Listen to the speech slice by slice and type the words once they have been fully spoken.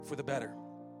for the better.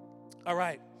 All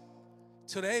right.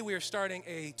 Today we are starting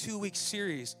a 2-week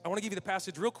series. I want to give you the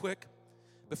passage real quick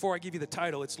before I give you the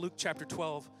title. It's Luke chapter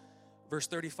 12, verse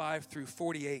 35 through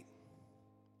 48.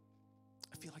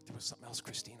 I feel like there was something else,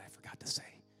 Christine, I forgot to say.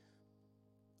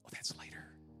 Oh, that's later.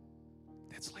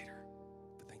 That's later.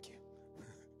 But thank you.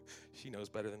 She knows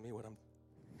better than me what I'm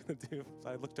going to do.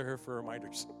 I look to her for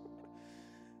reminders.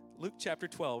 Luke chapter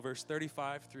 12, verse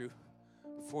 35 through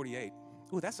 48.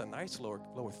 Ooh, that's a nice lower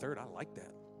third. I like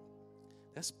that.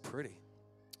 That's pretty.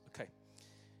 Okay.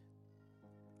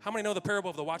 How many know the parable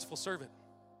of the watchful servant?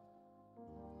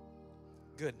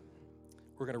 Good.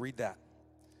 We're going to read that.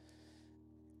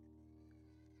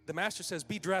 The master says,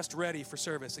 be dressed ready for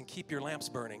service and keep your lamps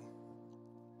burning.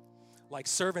 Like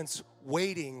servants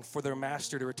waiting for their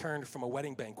master to return from a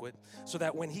wedding banquet, so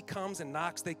that when he comes and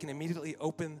knocks, they can immediately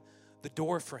open the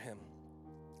door for him.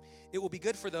 It will be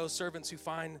good for those servants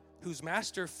whose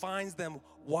master finds them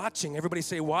watching. Everybody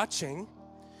say watching.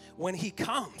 When he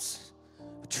comes.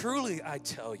 Truly, I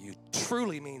tell you,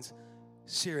 truly means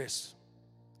serious.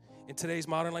 In today's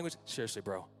modern language, seriously,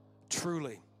 bro,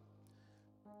 truly.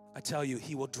 I tell you,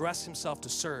 he will dress himself to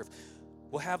serve.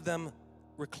 We'll have them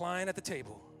recline at the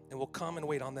table, and we'll come and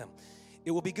wait on them.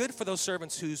 It will be good for those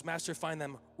servants whose master find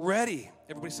them ready.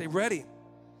 Everybody say ready.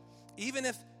 Even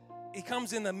if he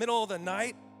comes in the middle of the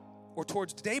night or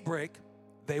towards daybreak,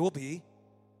 they will be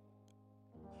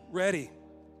ready.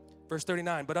 Verse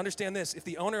 39, but understand this, if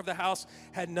the owner of the house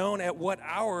had known at what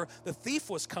hour the thief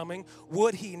was coming,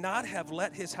 would he not have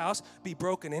let his house be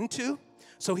broken into?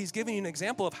 So he's giving you an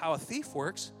example of how a thief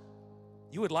works.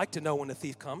 You would like to know when the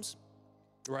thief comes,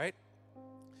 right?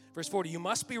 Verse 40, you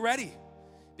must be ready,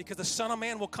 because the Son of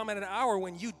Man will come at an hour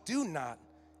when you do not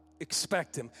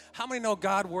expect him. How many know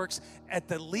God works at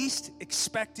the least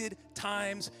expected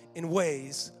times and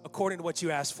ways according to what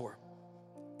you ask for?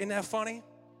 Isn't that funny?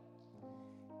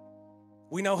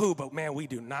 We know who, but man, we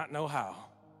do not know how.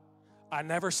 I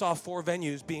never saw 4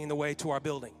 venues being the way to our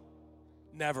building.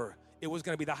 Never. It was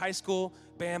going to be the high school,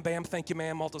 bam, bam, thank you,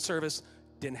 ma'am, multi-service.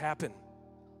 Didn't happen.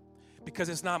 Because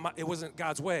it wasn't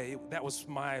God's way. That was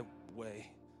my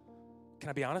way. Can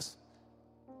I be honest?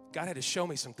 God had to show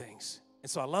me some things. And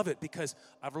so I love it because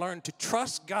I've learned to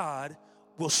trust God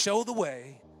will show the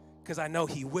way because I know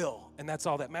he will. And that's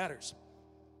all that matters.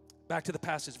 Back to the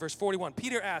passage, verse 41.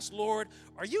 Peter asked, Lord,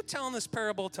 are you telling this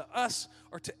parable to us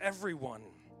or to everyone?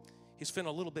 He's feeling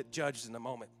a little bit judged in a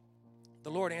moment.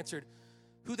 The Lord answered,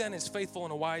 who then is faithful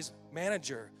and a wise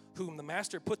manager, whom the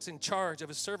master puts in charge of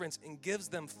his servants and gives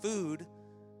them food,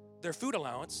 their food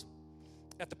allowance,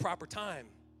 at the proper time?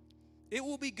 It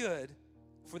will be good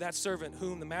for that servant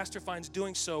whom the master finds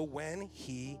doing so when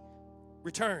he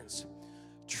returns.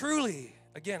 Truly,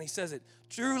 again, he says it,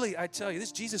 truly I tell you, this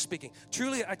is Jesus speaking,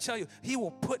 truly I tell you, he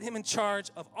will put him in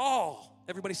charge of all,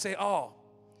 everybody say all,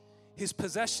 his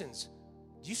possessions.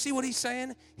 Do you see what he's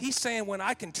saying? He's saying when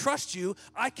I can trust you,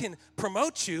 I can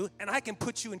promote you, and I can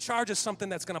put you in charge of something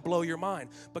that's going to blow your mind.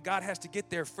 But God has to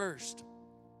get there first.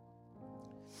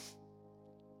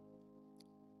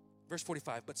 Verse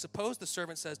 45, but suppose the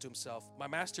servant says to himself, my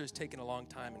master has taken a long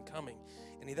time in coming,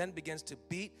 and he then begins to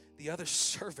beat the other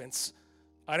servants,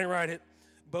 I didn't write it,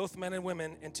 both men and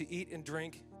women, and to eat and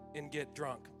drink and get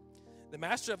drunk. The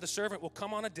master of the servant will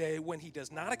come on a day when he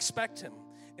does not expect him,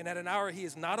 and at an hour he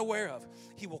is not aware of.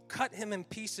 He will cut him in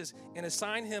pieces and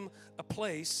assign him a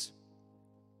place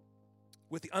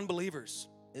with the unbelievers.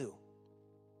 Ew.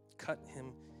 Cut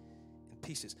him in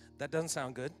pieces. That doesn't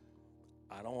sound good.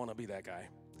 I don't want to be that guy.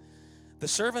 The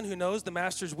servant who knows the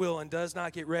master's will and does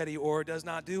not get ready or does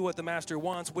not do what the master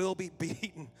wants will be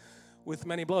beaten with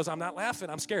many blows. I'm not laughing.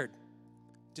 I'm scared.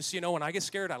 Just so you know, when I get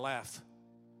scared, I laugh.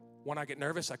 When I get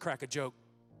nervous, I crack a joke.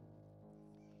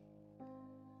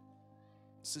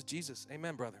 This is Jesus.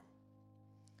 Amen, brother.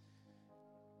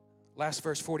 Last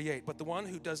verse 48. But the one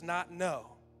who does not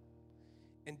know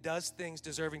and does things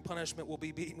deserving punishment will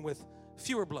be beaten with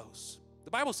fewer blows. The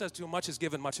Bible says to whom much is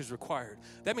given, much is required.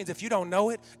 That means if you don't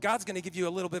know it, God's going to give you a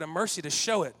little bit of mercy to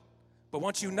show it. But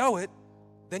once you know it,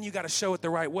 then you got to show it the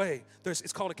right way.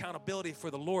 It's called accountability for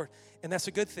the Lord, and that's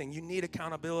a good thing. You need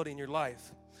accountability in your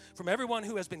life. From everyone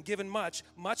who has been given much,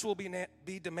 much will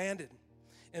be demanded.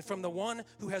 And from the one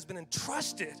who has been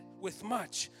entrusted with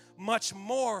much, much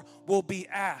more will be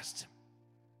asked.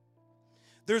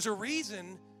 There's a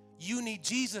reason you need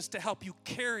Jesus to help you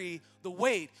carry the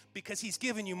weight, because he's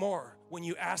given you more when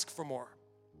you ask for more.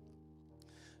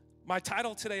 My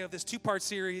title today of this 2-part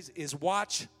series is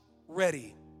Watch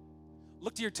Ready.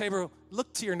 Look to your table,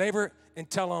 look to your neighbor and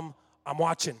tell them, I'm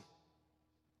watching.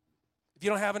 If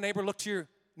you don't have a neighbor, look to your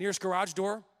nearest garage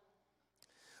door.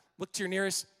 Look to your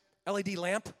nearest LED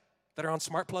lamp that are on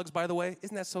smart plugs, by the way.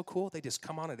 Isn't that so cool? They just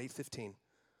come on at 8:15.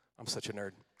 I'm such a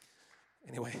nerd.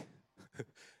 Anyway,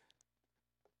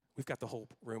 we've got the whole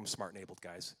room smart-enabled,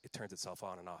 guys. It turns itself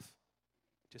on and off,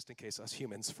 just in case us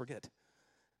humans forget.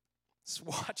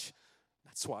 Watch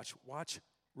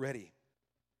ready.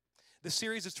 This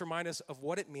series is to remind us of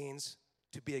what it means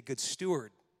to be a good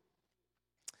steward.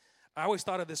 I always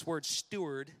thought of this word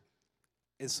steward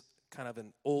as kind of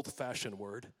an old-fashioned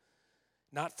word.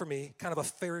 Not for me, kind of a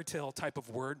fairy tale type of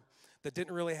word that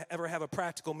didn't really ever have a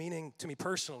practical meaning to me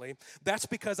personally. That's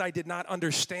because I did not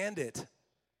understand it.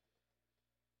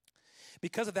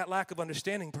 Because of that lack of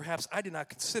understanding, perhaps I did not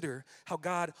consider how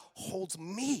God holds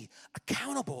me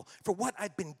accountable for what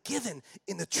I've been given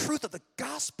in the truth of the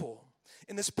gospel.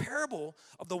 In this parable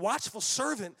of the watchful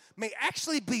servant may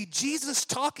actually be Jesus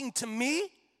talking to me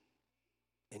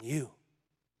and you.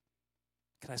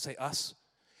 Can I say us?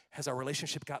 Has our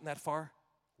relationship gotten that far?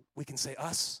 We can say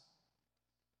us.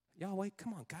 Y'all, wait,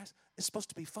 come on, guys. It's supposed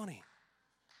to be funny.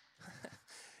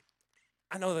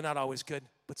 I know they're not always good,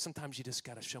 but sometimes you just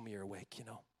got to show me you're awake, you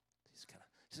know. Just kind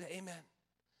of say, amen.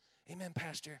 Amen,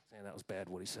 pastor. Man, that was bad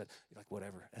what he said. You're like,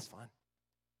 whatever, that's fine.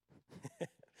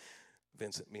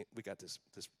 Vincent, we got this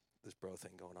bro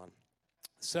thing going on.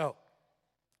 So,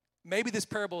 maybe this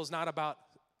parable is not about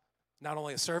not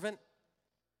only a servant,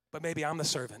 but maybe I'm the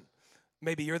servant.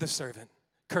 Maybe you're the servant.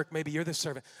 Kirk, maybe you're the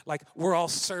servant. Like, we're all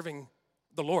serving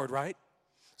the Lord, right?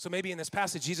 So maybe in this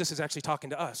passage, Jesus is actually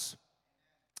talking to us.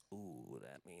 Ooh,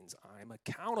 that means I'm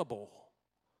accountable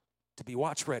to be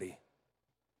watch ready.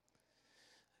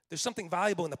 There's something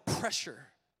valuable in the pressure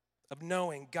of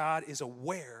knowing God is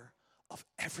aware of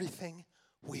everything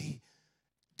we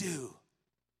do.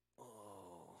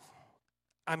 Oh,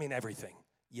 I mean everything.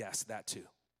 Yes, that too.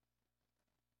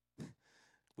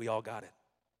 We all got it.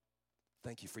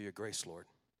 Thank you for your grace, Lord.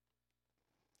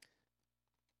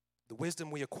 The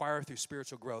wisdom we acquire through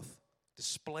spiritual growth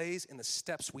displays in the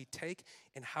steps we take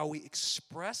and how we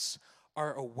express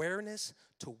our awareness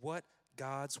to what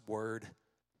God's word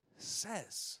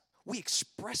says. We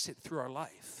express it through our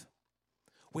life.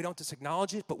 We don't just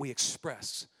acknowledge it, but we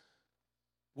express.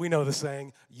 We know the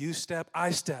saying, you step,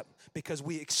 I step, because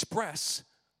we express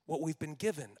what we've been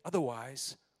given.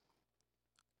 Otherwise,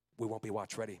 we won't be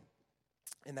watch ready.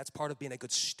 And that's part of being a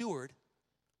good steward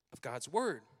of God's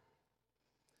word.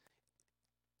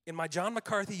 In my John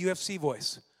McCarthy UFC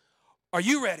voice, are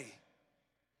you ready?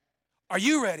 Are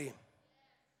you ready?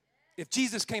 If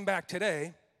Jesus came back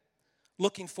today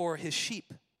looking for his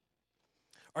sheep,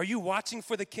 are you watching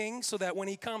for the king so that when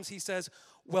he comes, he says,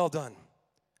 well done,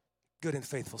 good and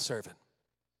faithful servant.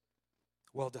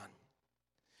 Well done.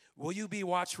 Will you be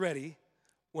watch ready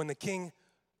when the king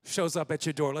shows up at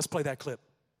your door? Let's play that clip.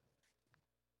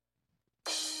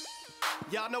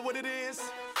 Y'all know what it is?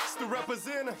 It's the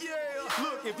representative. Yeah.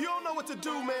 Look, if you don't know what to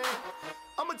do, man,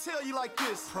 I'm gonna tell you like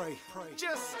this. Pray.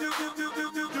 Just do. If you're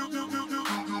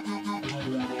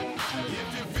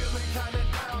feeling kinda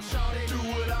down, shout it. Do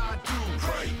what I do.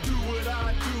 Pray. Do what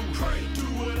I do. Pray. Do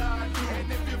what I do.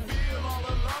 And if you feel all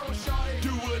alone, shout it. Do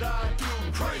what I do.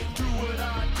 Pray. Do what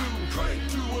I do. Pray.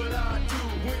 Do what I do.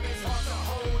 When it's hard to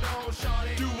hold on, shout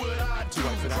it. Do what I do.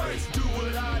 Pray. Do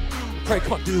what I do. Pray,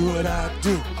 come on, do what I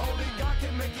do.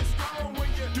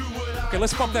 Okay,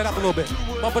 let's bump that up a little bit.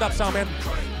 Bump it up, sound man.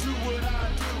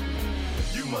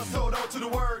 You must hold on to the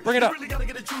word. Bring it up. You really gotta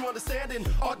get a true understanding.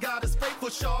 Our God is faithful,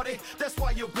 shorty. That's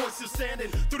why your voice is standing.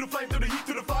 Through the flame, through the heat,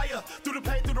 through the fire. Through the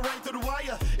pain, through the rain, through the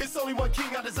wire. It's only one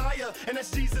king I desire, and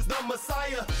that's Jesus, the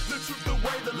Messiah. The truth, the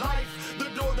way, the life. The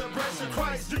door, the branch of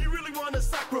Christ. Do you really want to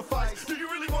sacrifice? Do you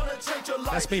really want to change your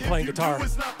life? That's me playing guitar.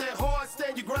 It's not that hard.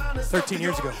 Stand your ground and 13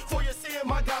 years ago. For your sin,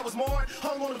 my God was mourned.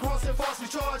 Hung on the cross and falsely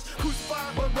charged.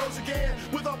 Crucified, but rose again.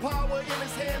 With our power in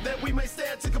his hand, that we may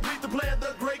stand to complete the plan.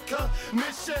 The great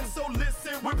commission. So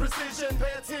listen with precision.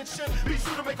 Pay attention. Be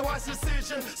sure to make a wise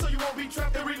decision. So you won't be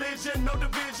trapped in religion. No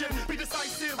division. Be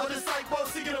decisive. A disciple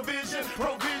seeking a vision.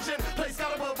 Provision. Place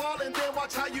God above all and then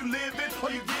watch how you live it. Or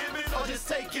you give it or just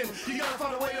take it. You gotta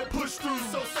find a way to push through.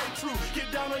 So stay true.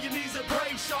 Get down on your knees and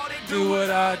pray. Shorty, Do what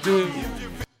I do.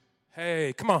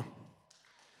 Hey, come on.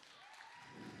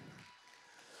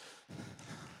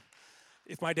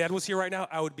 If my dad was here right now,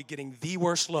 I would be getting the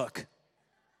worst look.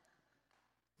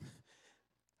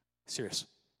 Serious.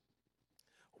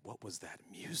 What was that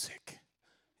music?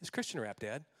 It's Christian rap,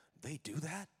 Dad. They do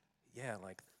that? Yeah,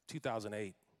 like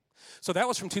 2008. So that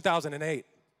was from 2008.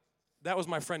 That was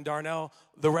my friend Darnell,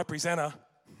 the representer.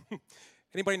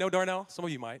 Anybody know Darnell? Some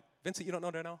of you might. Vincent, you don't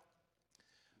know Darnell?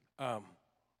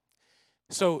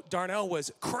 So Darnell was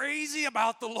crazy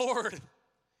about the Lord.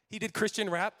 He did Christian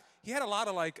rap. He had a lot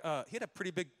of he had a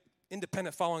pretty big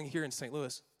independent following here in St.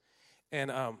 Louis.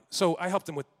 And so I helped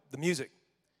him with the music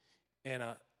and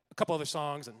a couple other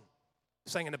songs and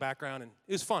sang in the background. And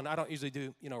it was fun. I don't usually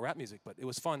do, rap music, but it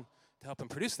was fun to help him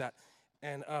produce that.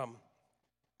 And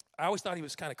I always thought he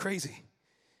was kind of crazy,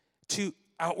 too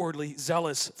outwardly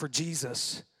zealous for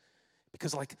Jesus,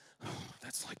 because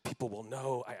that's like people will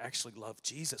know I actually love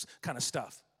Jesus kind of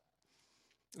stuff.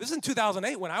 This is in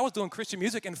 2008 when I was doing Christian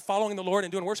music and following the Lord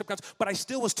and doing worship concerts, but I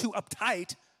still was too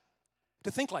uptight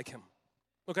to think like him,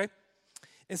 okay?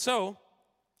 And so,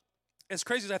 as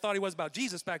crazy as I thought he was about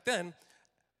Jesus back then,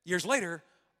 years later,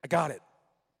 I got it.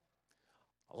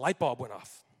 A light bulb went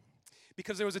off.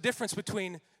 Because there was a difference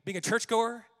between being a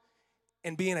churchgoer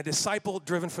and being a disciple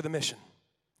driven for the mission.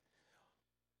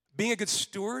 Being a good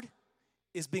steward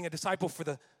is being a disciple for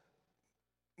the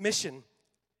mission.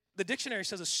 The dictionary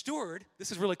says a steward,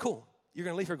 this is really cool. You're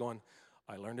going to leave here going,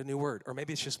 I learned a new word. Or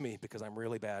maybe it's just me because I'm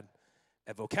really bad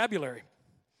at vocabulary.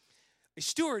 A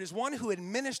steward is one who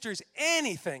administers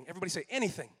anything, everybody say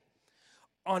anything,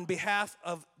 on behalf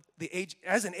of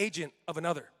as an agent of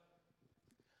another.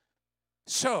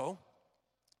 So,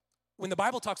 when the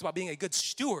Bible talks about being a good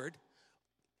steward,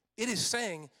 it is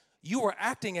saying you are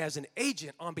acting as an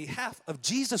agent on behalf of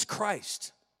Jesus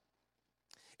Christ.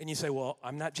 And you say, well,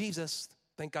 I'm not Jesus.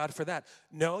 Thank God for that.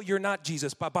 No, you're not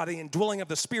Jesus. But by the indwelling of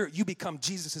the Spirit, you become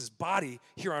Jesus' body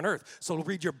here on earth. So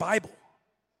read your Bible,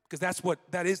 because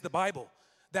that is the Bible.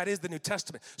 That is the New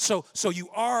Testament. So you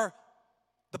are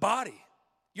the body.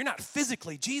 You're not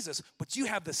physically Jesus, but you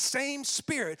have the same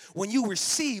Spirit when you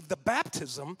receive the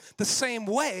baptism the same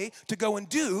way to go and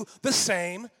do the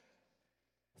same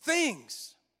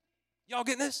things. Y'all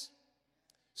getting this?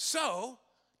 So,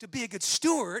 to be a good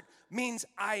steward means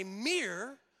I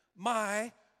mirror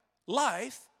my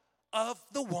life of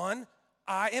the one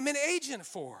I am an agent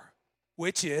for,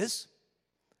 which is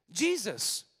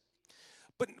Jesus.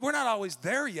 But we're not always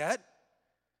there yet.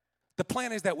 The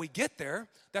plan is that we get there.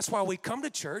 That's why we come to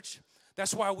church.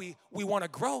 That's why we want to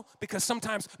grow, because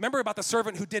sometimes, remember about the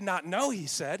servant who did not know, he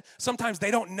said, sometimes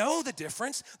they don't know the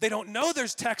difference. They don't know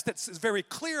there's text that's very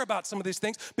clear about some of these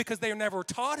things because they were never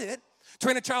taught it.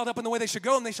 Train a child up in the way they should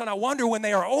go, and they shall not wonder when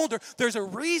they are older. There's a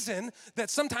reason that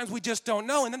sometimes we just don't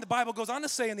know. And then the Bible goes on to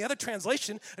say in the other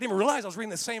translation, I didn't even realize I was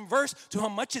reading the same verse, to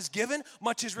whom much is given,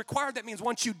 much is required. That means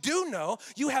once you do know,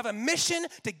 you have a mission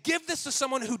to give this to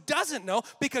someone who doesn't know,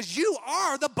 because you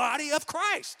are the body of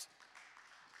Christ.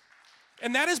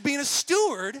 And that is being a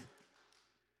steward.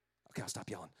 Okay, I'll stop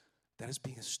yelling. That is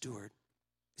being a steward.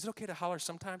 Is it okay to holler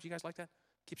sometimes? You guys like that?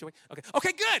 Keeps you awake?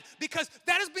 Okay, good. Because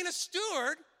that is being a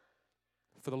steward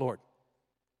for the Lord.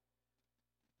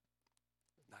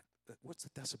 What's the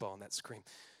decibel on that scream?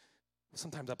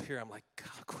 Sometimes up here I'm like,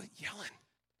 God, quit yelling.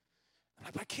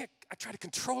 I'm like, I try to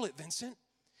control it, Vincent.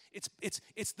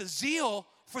 It's the zeal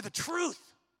for the truth.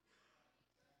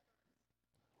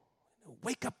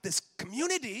 Wake up this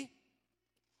community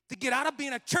to get out of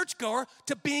being a churchgoer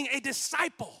to being a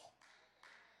disciple.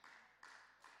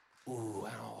 Ooh,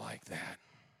 I don't like that.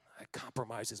 That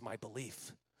compromises my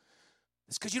belief.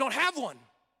 It's because you don't have one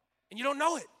and you don't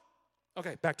know it.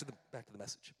 Okay, back to the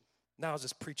message. Now I was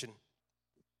just preaching.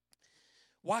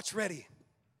 Watch ready.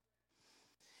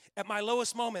 At my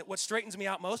lowest moment, what straightens me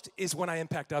out most is when I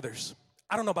impact others.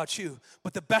 I don't know about you,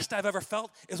 but the best I've ever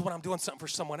felt is when I'm doing something for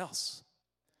someone else.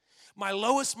 My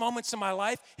lowest moments in my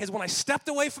life is when I stepped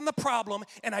away from the problem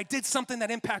and I did something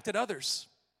that impacted others.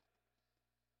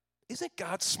 Isn't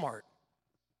God smart?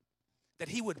 That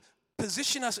he would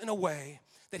position us in a way,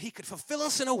 that he could fulfill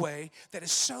us in a way that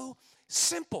is so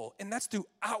simple, and that's through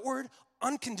outward,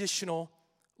 unconditional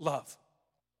love.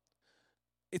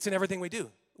 It's in everything we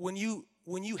do. When you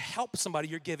help somebody,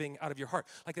 you're giving out of your heart.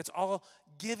 Like, it's all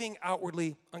giving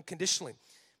outwardly, unconditionally.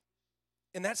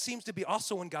 And that seems to be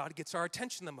also when God gets our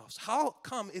attention the most. How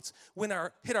come it's when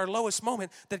hit our lowest moment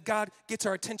that God gets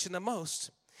our attention the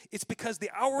most? It's because the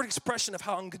outward expression of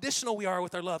how unconditional we are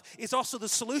with our love is also the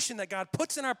solution that God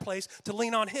puts in our place to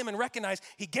lean on him and recognize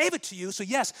he gave it to you. So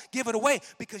yes, give it away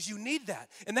because you need that.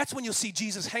 And that's when you'll see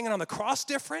Jesus hanging on the cross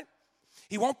different.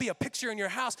 He won't be a picture in your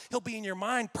house. He'll be in your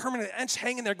mind, permanent etched,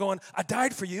 hanging there going, I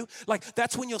died for you. Like,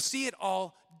 that's when you'll see it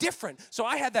all different. So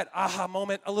I had that aha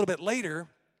moment a little bit later.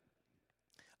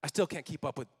 I still can't keep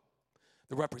up with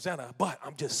the representa, but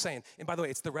I'm just saying. And by the way,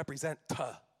 it's the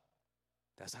representa.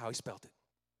 That's how he spelled it.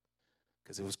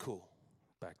 Because it was cool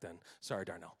back then. Sorry,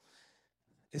 Darnell.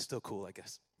 It's still cool, I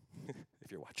guess,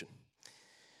 if you're watching.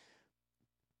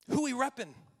 Who we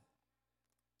repping?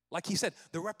 Like he said,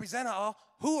 the representa,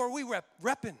 who are we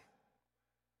repping?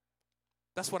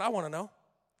 That's what I want to know.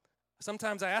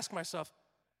 Sometimes I ask myself,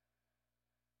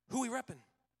 who we repping?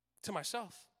 To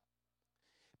myself.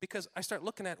 Because I start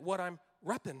looking at what I'm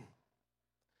repping.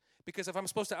 Because if I'm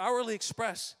supposed to outwardly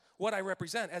express what I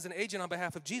represent as an agent on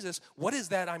behalf of Jesus, what is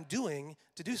that I'm doing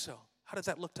to do so? How does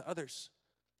that look to others?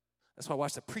 That's why I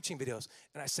watch the preaching videos,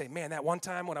 and I say, man, that one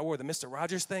time when I wore the Mr.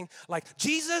 Rogers thing, like,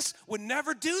 Jesus would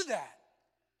never do that.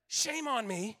 Shame on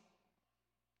me,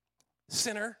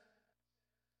 sinner.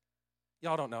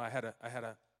 Y'all don't know, I had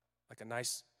a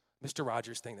nice Mr.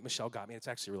 Rogers thing that Michelle got me. It's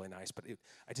actually really nice, but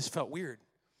I just felt weird.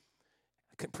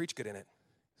 I couldn't preach good in it.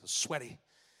 It was sweaty.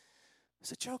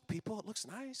 It's a joke, people. It looks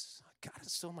nice. God,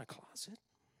 it's still in my closet.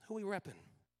 Who are we repping?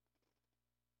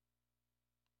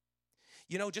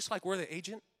 You know, just like we're the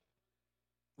agent,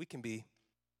 we can be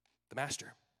the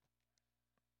master.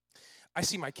 I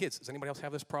see my kids. Does anybody else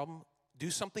have this problem? Do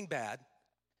something bad,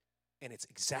 and it's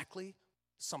exactly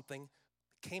something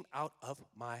that came out of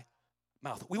my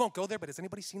mouth. We won't go there, but has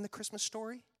anybody seen The Christmas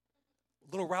Story?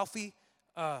 Little Ralphie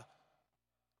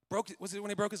was it when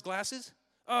he broke his glasses?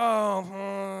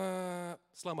 Oh,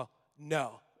 slow-mo.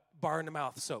 No. Bar in the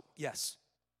mouth, soap. Yes.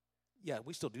 Yeah,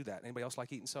 we still do that. Anybody else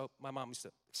like eating soap? My mom used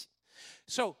to.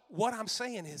 So what I'm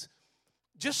saying is,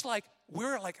 just like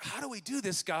we're like, how do we do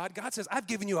this, God? God says, I've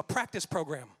given you a practice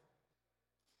program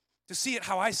to see it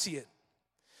how I see it.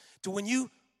 To when you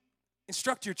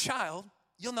instruct your child,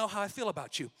 you'll know how I feel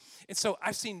about you. And so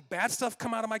I've seen bad stuff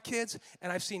come out of my kids,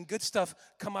 and I've seen good stuff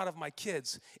come out of my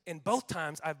kids. And both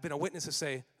times I've been a witness to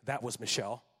say, that was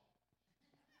Michelle.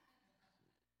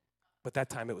 But that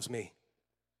time it was me.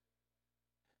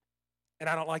 And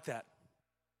I don't like that.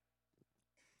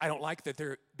 I don't like that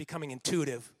they're becoming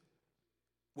intuitive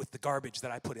with the garbage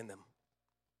that I put in them.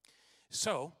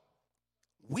 So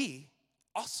we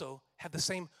also have the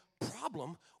same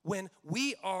problem when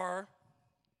we are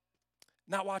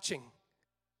not watching,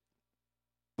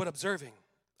 but observing.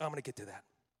 I'm going to get to that.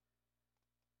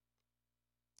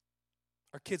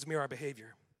 Our kids mirror our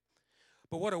behavior.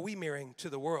 But what are we mirroring to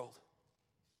the world?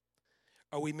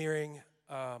 Are we mirroring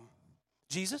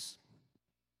Jesus?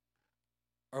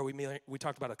 Are we mirroring, we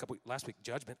talked about last week,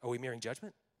 judgment. Are we mirroring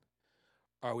judgment?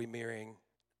 Are we mirroring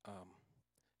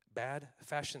bad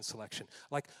fashion selection?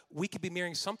 Like, we could be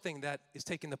mirroring something that is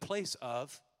taking the place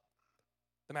of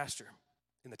the master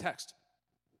in the text,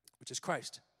 which is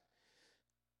Christ.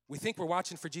 We think we're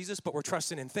watching for Jesus, but we're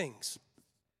trusting in things.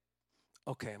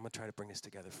 Okay, I'm going to try to bring this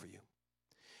together for you.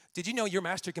 Did you know your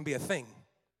master can be a thing?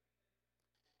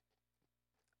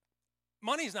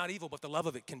 Money is not evil, but the love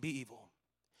of it can be evil.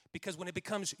 Because when it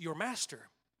becomes your master,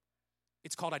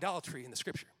 it's called idolatry in the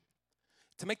scripture.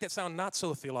 To make that sound not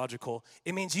so theological,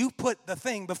 it means you put the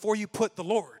thing before you put the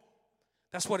Lord.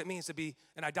 That's what it means to be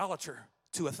an idolater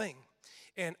to a thing.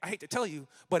 And I hate to tell you,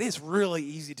 but it's really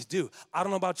easy to do. I don't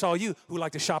know about y'all you who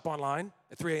like to shop online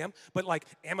at 3 a.m., but like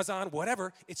Amazon,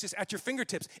 whatever, it's just at your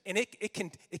fingertips. And it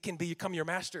can become your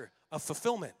master of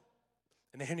fulfillment.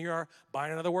 And then here you are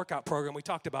buying another workout program. We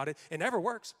talked about it. It never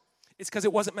works. It's because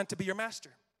it wasn't meant to be your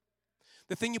master.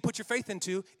 The thing you put your faith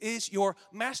into is your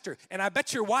master. And I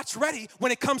bet your watch ready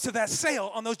when it comes to that sale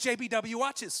on those JBW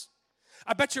watches.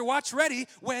 I bet your watch ready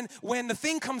when the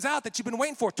thing comes out that you've been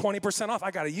waiting for, 20% off.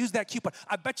 I got to use that coupon.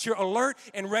 I bet you're alert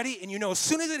and ready, and you know as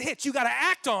soon as it hits, you got to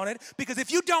act on it, because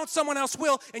if you don't, someone else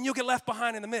will, and you'll get left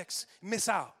behind in the mix, miss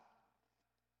out.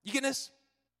 You getting this?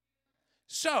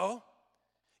 So,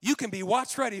 you can be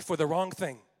watch ready for the wrong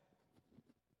thing.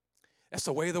 That's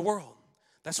the way of the world.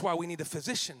 That's why we need a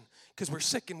physician, because we're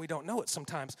sick and we don't know it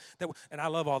sometimes. And I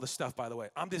love all this stuff, by the way.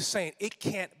 I'm just saying, it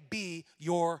can't be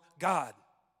your God.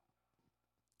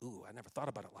 Ooh, I never thought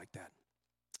about it like that.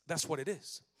 That's what it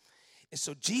is. And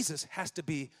so Jesus has to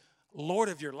be Lord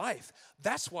of your life.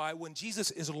 That's why when Jesus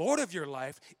is Lord of your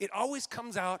life, it always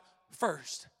comes out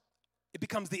first. It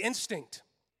becomes the instinct.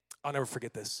 I'll never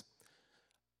forget this.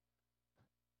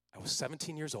 I was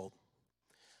 17 years old.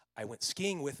 I went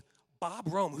skiing with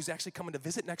Bob Rome, who's actually coming to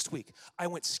visit next week. I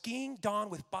went skiing,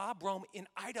 Dawn, with Bob Rome in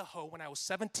Idaho when I was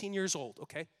 17 years old,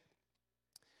 okay?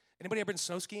 Anybody ever been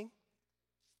snow skiing?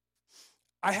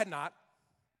 I had not.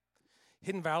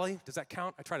 Hidden Valley, does that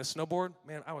count? I tried to snowboard.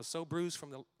 Man, I was so bruised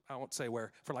from I won't say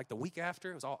where, for like the week after.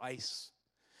 It was all ice.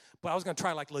 But I was going to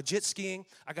try like legit skiing.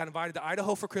 I got invited to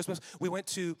Idaho for Christmas. We went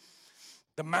to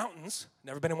the mountains.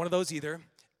 Never been in one of those either.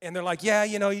 And they're like, yeah,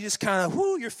 you know, you just kind of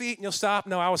whoo your feet and you'll stop.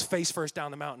 No, I was face first down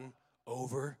the mountain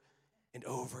over and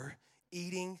over,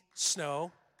 eating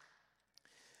snow.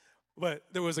 But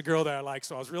there was a girl that I liked,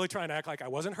 so I was really trying to act like I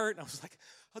wasn't hurt. And I was like,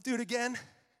 I'll do it again.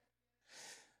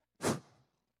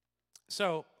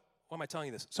 So, why am I telling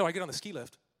you this? So I get on the ski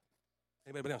lift.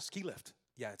 Anybody been on a ski lift?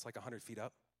 Yeah, it's like 100 feet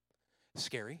up.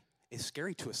 Scary. It's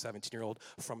scary to a 17-year-old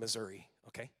from Missouri,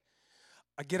 okay?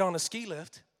 I get on a ski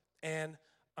lift, and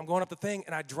I'm going up the thing,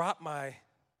 and I drop my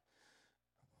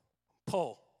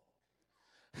pole.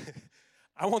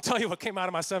 I won't tell you what came out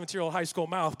of my 17-year-old high school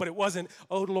mouth, but it wasn't,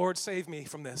 "Oh, Lord, save me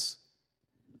from this."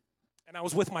 And I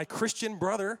was with my Christian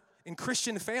brother and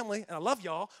Christian family, and I love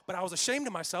y'all, but I was ashamed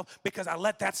of myself because I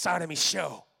let that side of me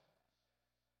show.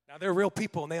 Now, they're real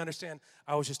people, and they understand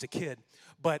I was just a kid.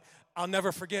 But I'll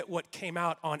never forget what came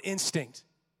out on instinct.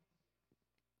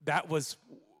 That was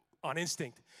on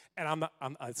instinct. And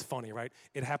it's funny, right?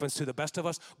 It happens to the best of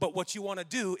us. But what you want to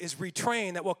do is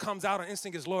retrain that what comes out on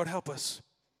instinct is, "Lord, help us.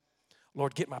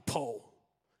 Lord, get my pole.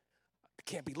 I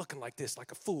can't be looking like this,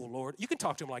 like a fool, Lord." You can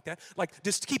talk to him like that. Like,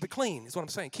 just keep it clean is what I'm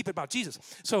saying. Keep it about Jesus.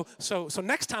 So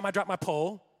next time I drop my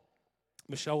pole,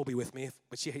 Michelle will be with me,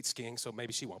 but she hates skiing, so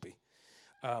maybe she won't be.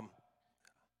 I'll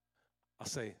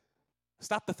say,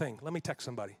 "Stop the thing. Let me text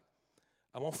somebody."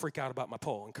 I won't freak out about my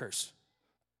pole and curse.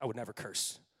 I would never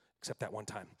curse, except that one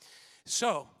time.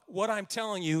 So what I'm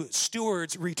telling you,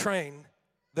 stewards retrain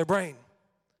their brain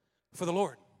for the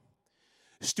Lord.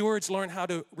 Stewards learn how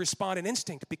to respond in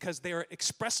instinct because they are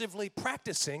expressively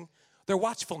practicing their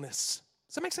watchfulness.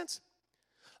 Does that make sense?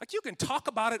 Like, you can talk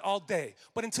about it all day,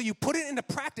 but until you put it into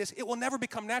practice, it will never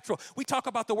become natural. We talk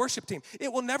about the worship team.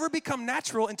 It will never become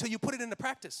natural until you put it into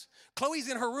practice. Chloe's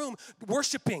in her room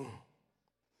worshiping.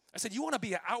 I said, "You want to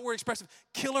be an outward expressive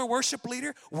killer worship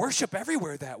leader? Worship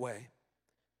everywhere that way.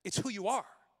 It's who you are.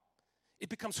 It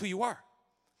becomes who you are."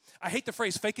 I hate the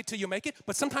phrase "fake it till you make it,"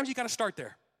 but sometimes you got to start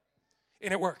there,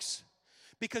 and it works.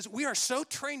 Because we are so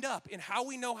trained up in how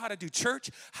we know how to do church,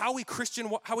 how we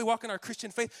walk in our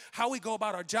Christian faith, how we go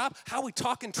about our job, how we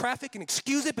talk in traffic and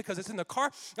excuse it because it's in the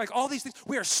car, like all these things.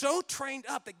 We are so trained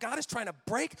up that God is trying to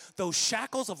break those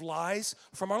shackles of lies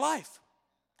from our life.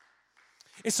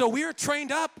 And so we are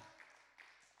trained up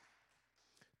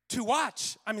to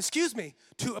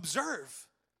to observe,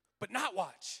 but not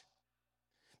watch.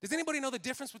 Does anybody know the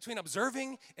difference between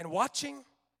observing and watching?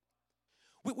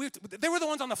 They were the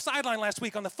ones on the sideline last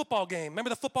week on the football game. Remember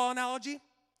the football analogy?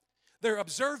 They're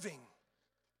observing,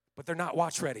 but they're not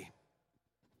watch ready.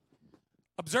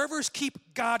 Observers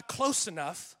keep God close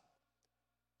enough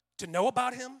to know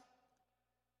about him,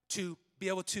 to be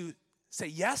able to say,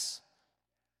 "Yes,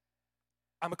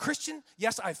 I'm a Christian.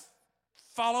 Yes, I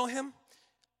follow him."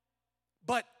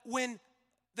 But when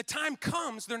the time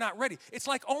comes, they're not ready. It's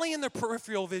like only in their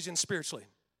peripheral vision spiritually.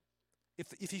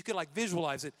 If you could like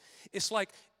visualize it, it's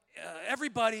like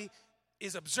everybody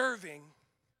is observing,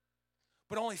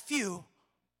 but only few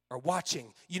are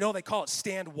watching. You know, they call it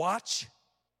stand watch.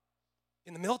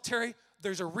 In the military,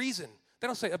 there's a reason. They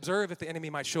don't say observe if the enemy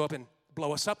might show up and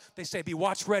blow us up. They say be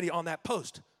watch ready on that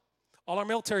post. All our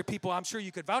military people, I'm sure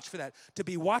you could vouch for that. To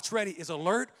be watch ready is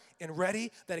alert and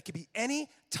ready, that it could be any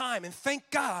time. And thank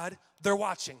God they're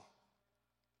watching.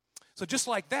 So just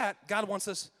like that, God wants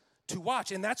us to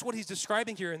watch. And that's what he's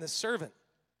describing here in this servant.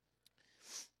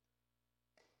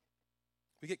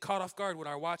 We get caught off guard when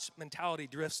our watch mentality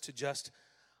drifts to just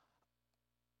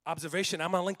observation.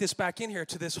 I'm going to link this back in here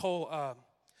to this whole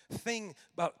thing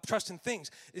about trusting things.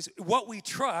 Is what we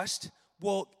trust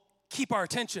will keep our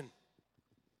attention.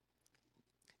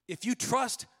 If you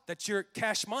trust that your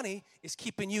cash money is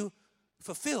keeping you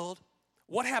fulfilled,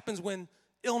 what happens when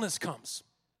illness comes?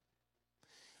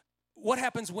 What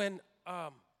happens when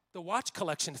the watch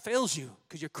collection fails you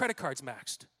because your credit card's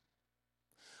maxed?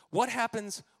 What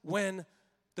happens when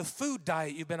the food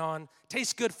diet you've been on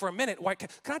tastes good for a minute?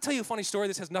 Can I tell you a funny story?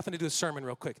 This has nothing to do with sermon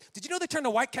real quick. Did you know they turned the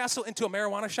White Castle into a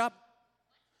marijuana shop?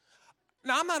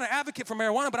 Now, I'm not an advocate for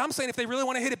marijuana, but I'm saying if they really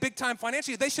want to hit it big time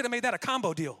financially, they should have made that a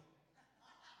combo deal.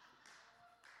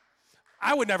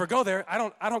 I would never go there. I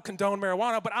don't condone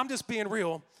marijuana, but I'm just being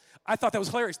real. I thought that was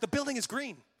hilarious. The building is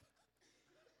green.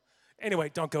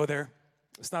 Anyway, don't go there.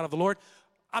 It's not of the Lord.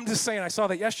 I'm just saying I saw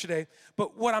that yesterday.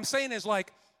 But what I'm saying is,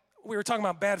 like, we were talking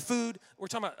about bad food. We're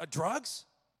talking about drugs.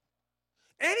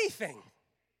 Anything.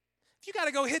 If you got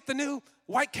to go hit the new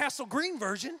White Castle green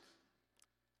version,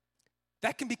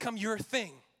 that can become your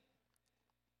thing.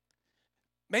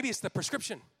 Maybe it's the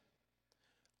prescription.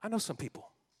 I know some people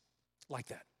like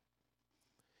that.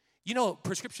 You know,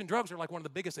 prescription drugs are like one of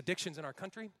the biggest addictions in our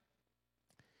country.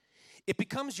 It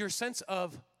becomes your sense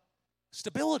of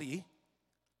stability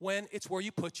when it's where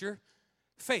you put your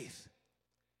faith.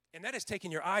 And that is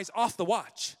taking your eyes off the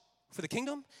watch for the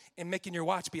kingdom and making your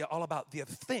watch be all about the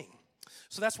other thing.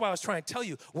 So that's why I was trying to tell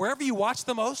you, wherever you watch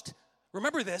the most,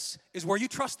 remember this, is where you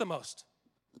trust the most.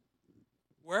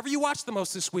 Wherever you watch the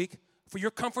most this week, for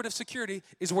your comfort of security,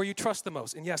 is where you trust the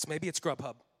most. And yes, maybe it's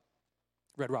Grubhub,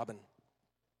 Red Robin.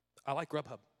 I like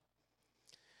Grubhub.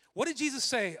 What did Jesus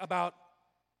say about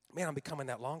Man, I'm becoming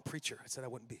that long preacher. I said I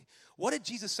wouldn't be. What did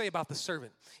Jesus say about the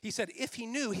servant? He said, if he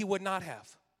knew, he would not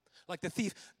have. Like the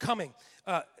thief coming.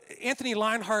 Anthony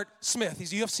Lionheart Smith,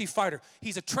 he's a UFC fighter.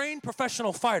 He's a trained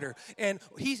professional fighter. And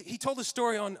he told a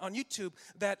story on YouTube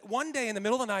that one day in the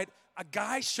middle of the night, a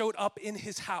guy showed up in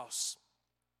his house.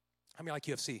 How many like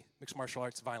UFC, mixed martial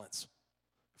arts, violence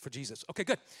for Jesus? Okay,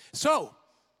 good. So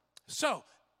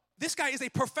this guy is a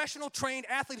professional trained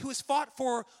athlete who has fought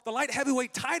for the light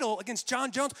heavyweight title against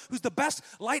John Jones, who's the best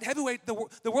light heavyweight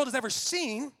the world has ever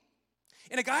seen.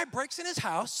 And a guy breaks in his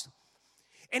house,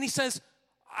 and he says,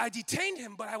 I detained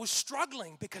him, but I was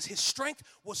struggling because his strength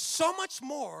was so much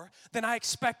more than I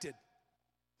expected.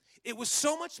 It was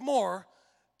so much more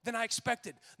than I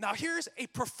expected. Now here's a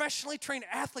professionally trained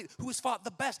athlete who has fought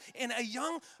the best, and a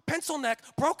young pencil neck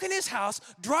broke in his house,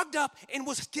 drugged up, and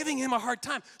was giving him a hard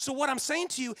time. So what I'm saying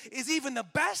to you is even the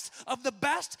best of the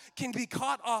best can be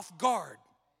caught off guard.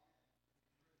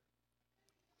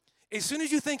 As soon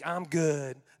as you think, I'm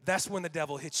good, that's when the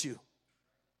devil hits you.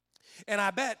 And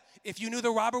I bet if you knew the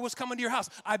robber was coming to your house,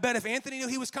 I bet if Anthony knew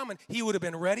he was coming, he would have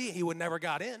been ready. He would never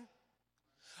got in.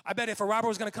 I bet if a robber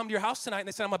was going to come to your house tonight and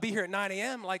they said, I'm going to be here at 9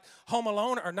 a.m. like Home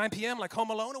Alone, or 9 p.m. like Home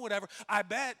Alone or whatever, I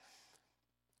bet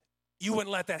you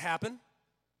wouldn't let that happen.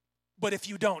 But if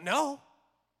you don't know,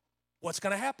 what's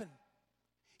going to happen?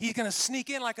 He's going to sneak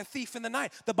in like a thief in the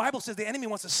night. The Bible says the enemy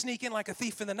wants to sneak in like a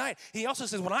thief in the night. He also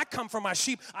says, when I come for my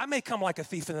sheep, I may come like a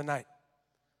thief in the night.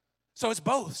 So it's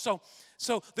both. So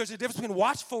there's a difference between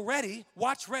watch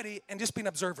ready, and just be an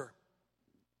observer.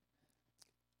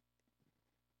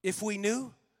 If we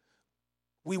knew,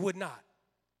 we would not.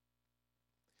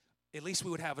 At least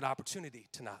we would have an opportunity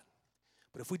to not.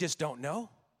 But if we just don't know,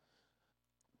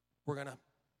 we're going to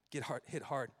get hit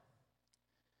hard.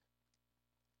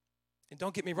 And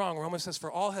don't get me wrong, Romans says,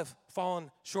 for all have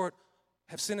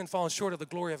sinned and fallen short of the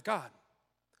glory of God.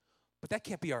 But that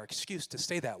can't be our excuse to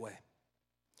stay that way.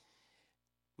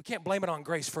 We can't blame it on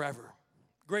grace forever.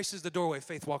 Grace is the doorway,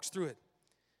 faith walks through it.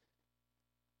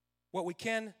 What we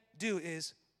can do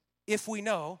is, if we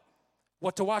know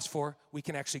what to watch for, we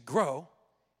can actually grow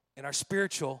in our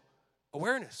spiritual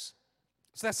awareness.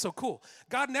 So that's so cool.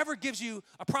 God never gives you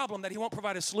a problem that he won't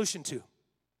provide a solution to.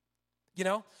 You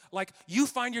know, like you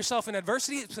find yourself in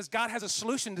adversity, it says God has a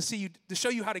solution to show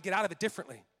you how to get out of it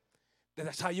differently.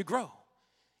 That's how you grow.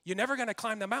 You're never going to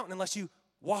climb the mountain unless you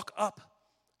walk up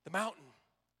the mountain.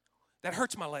 That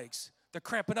hurts my legs. They're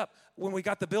cramping up. When we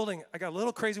got the building, I got a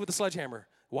little crazy with the sledgehammer.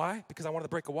 Why? Because I wanted to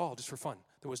break a wall just for fun.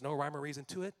 There was no rhyme or reason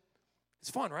to it. It's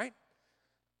fun, right?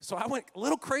 So I went a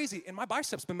little crazy, and my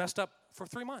biceps been messed up for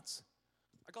 3 months.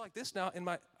 I go like this now.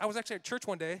 I was actually at church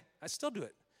one day. I still do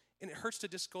it. And it hurts to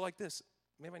just go like this.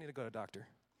 Maybe I need to go to a doctor.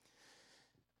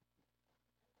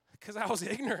 Because I was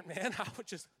ignorant, man. I would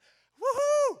just,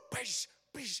 woohoo! Bish,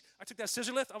 bish. I took that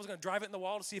scissor lift. I was going to drive it in the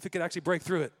wall to see if it could actually break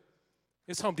through it.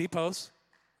 It's Home Depot's.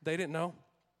 They didn't know.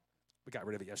 We got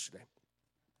rid of it yesterday.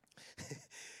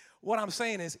 What I'm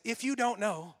saying is, if you don't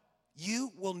know,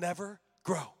 you will never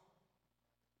grow.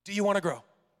 Do you want to grow?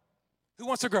 Who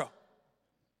wants to grow?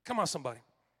 Come on, somebody.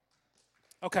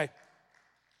 Okay.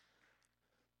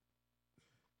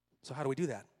 So how do we do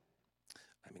that?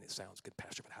 I mean, it sounds good,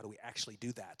 Pastor, but how do we actually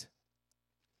do that?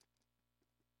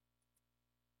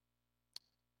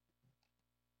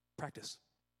 Practice.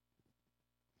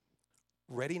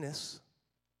 Readiness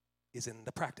is in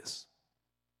the practice.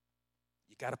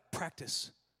 You got to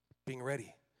practice being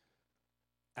ready.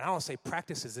 And I don't say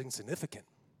practice is insignificant.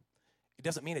 It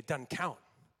doesn't mean it doesn't count.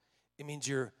 It means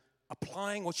you're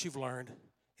applying what you've learned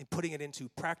and putting it into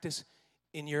practice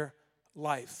in your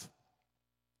life.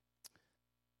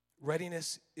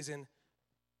 Readiness is in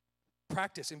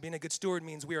practice, and being a good steward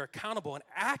means we are accountable and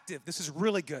active. This is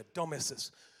really good. Don't miss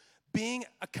this. Being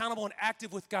accountable and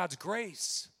active with God's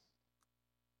grace.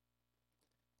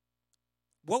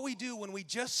 What we do when we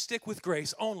just stick with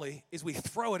grace only is we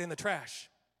throw it in the trash.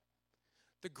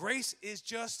 The grace is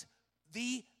just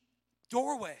the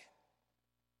doorway.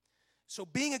 So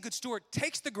being a good steward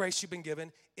takes the grace you've been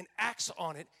given and acts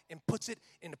on it and puts it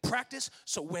into practice,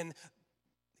 so when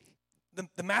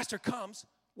the master comes,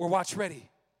 we're watch ready.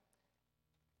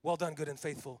 Well done, good and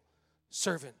faithful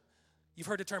servant. You've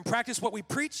heard the term practice what we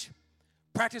preach,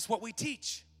 practice what we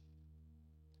teach.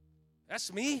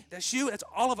 That's me, that's you, that's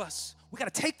all of us. We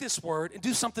got to take this word and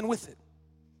do something with it.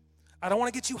 I don't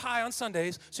want to get you high on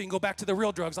Sundays so you can go back to the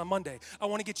real drugs on Monday. I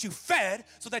want to get you fed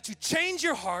so that you change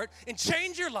your heart and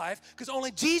change your life, because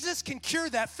only Jesus can cure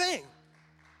that thing.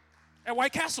 At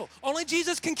White Castle, only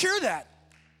Jesus can cure that.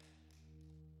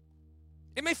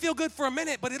 It may feel good for a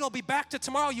minute, but it'll be back to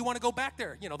tomorrow. You want to go back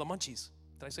there. You know, the munchies.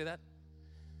 Did I say that?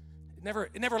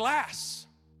 It never lasts.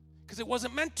 Because it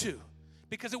wasn't meant to.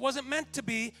 Because it wasn't meant to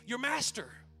be your master.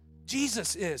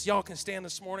 Jesus is. Y'all can stand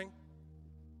this morning.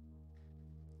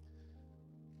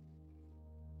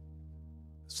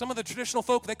 Some of the traditional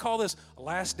folk, they call this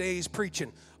last days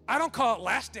preaching. I don't call it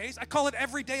last days. I call it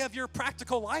every day of your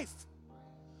practical life.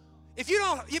 If you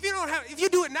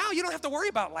do it now, you don't have to worry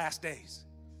about last days.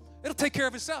 It'll take care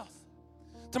of itself.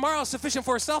 Tomorrow is sufficient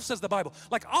for itself, says the Bible.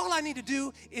 Like, all I need to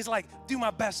do is do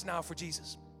my best now for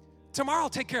Jesus. Tomorrow will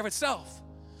take care of itself.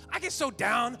 I get so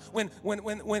down when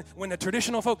the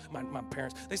traditional folk, my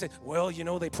parents, they say, well,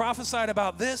 they prophesied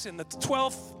about this and the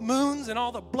 12 moons and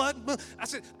all the blood. I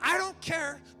said, I don't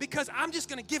care, because I'm just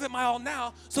going to give it my all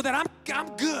now so that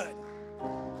I'm good.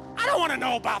 I don't want to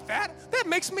know about that. That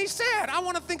makes me sad. I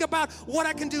want to think about what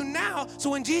I can do now, so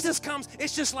when Jesus comes,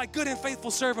 it's just like, good and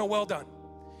faithful servant, well done.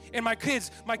 And my kids,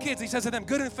 he says to them,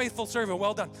 good and faithful servant,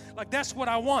 well done. Like, that's what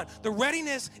I want. The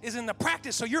readiness is in the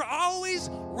practice, so you're always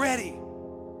ready.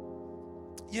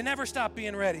 You never stop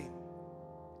being ready.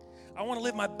 I want to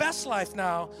live my best life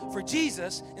now for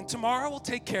Jesus, and tomorrow will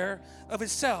take care of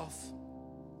itself.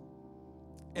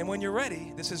 And when you're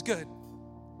ready, this is good.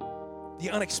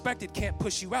 The unexpected can't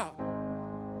push you out.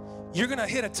 You're going to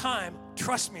hit a time,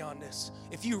 trust me on this.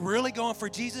 If you're really going for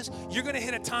Jesus, you're going to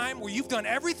hit a time where you've done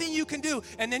everything you can do,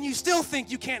 and then you still think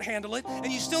you can't handle it,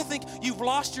 and you still think you've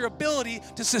lost your ability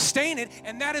to sustain it.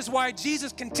 And that is why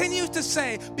Jesus continues to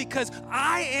say, because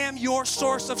I am your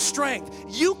source of strength.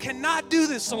 You cannot do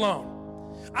this alone.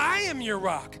 I am your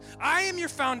rock. I am your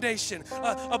foundation.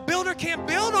 A builder can't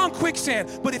build on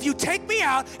quicksand, but if you take me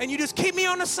out and you just keep me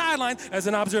on the sideline as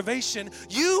an observation,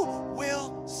 you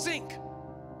will sink.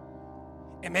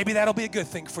 And maybe that'll be a good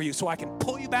thing for you, so I can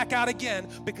pull you back out again,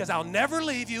 because I'll never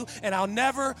leave you and I'll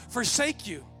never forsake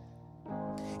you.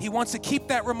 He wants to keep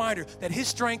that reminder that his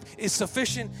strength is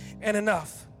sufficient and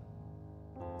enough.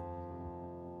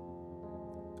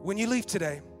 When you leave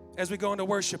today, as we go into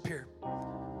worship here,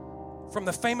 from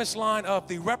the famous line of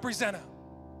the Representer,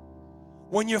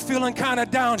 when you're feeling kind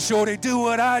of down, shorty, do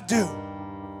what I do.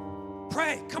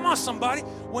 Pray. Come on, somebody.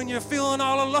 When you're feeling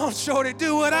all alone, shorty,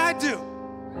 do what I do.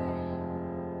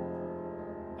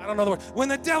 I don't know the word. When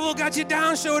the devil got you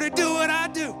down, shorty, do what I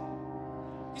do.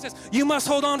 He says, you must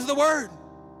hold on to the word.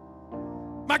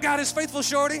 My God is faithful,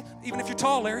 shorty, even if you're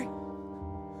tall, Larry.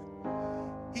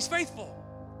 He's faithful.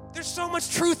 There's so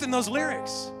much truth in those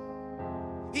lyrics.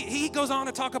 He goes on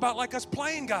to talk about like us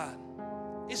playing God.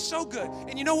 It's so good.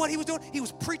 And you know what he was doing? He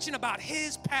was preaching about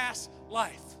his past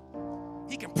life.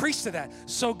 He can preach to that.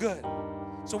 So good.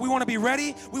 So we want to be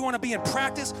ready. We want to be in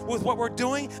practice with what we're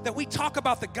doing, that we talk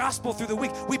about the gospel through the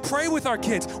week. We pray with our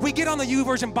kids. We get on the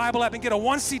YouVersion Bible app and get a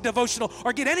 1C devotional,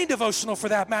 or get any devotional for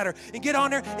that matter, and get on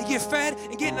there and get fed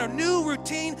and get in a new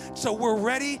routine, so we're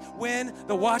ready when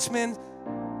the watchman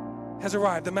has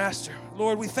arrived, the master.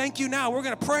 Lord, we thank you now. We're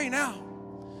going to pray now.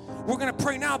 We're going to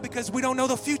pray now because we don't know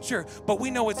the future, but we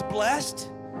know it's blessed.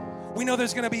 We know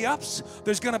there's going to be ups,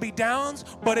 there's going to be downs,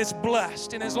 but it's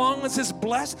blessed. And as long as it's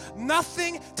blessed,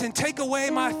 nothing can take away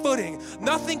my footing.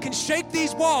 Nothing can shake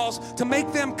these walls to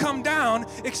make them come down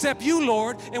except you,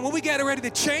 Lord. And when we get ready to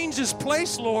change this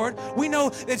place, Lord, we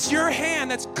know it's your hand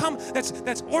that's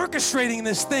orchestrating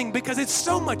this thing, because it's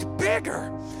so much bigger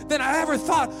than I ever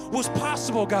thought was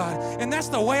possible, God. And that's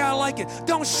the way I like it.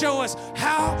 Don't show us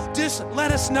how, just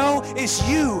let us know it's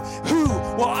you who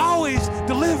will always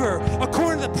deliver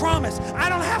according to the promise. I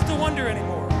don't have to wonder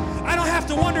anymore. I don't have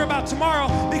to wonder about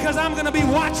tomorrow, because I'm going to be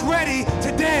watch ready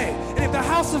today. And if the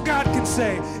house of God can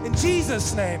say, in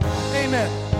Jesus' name, amen.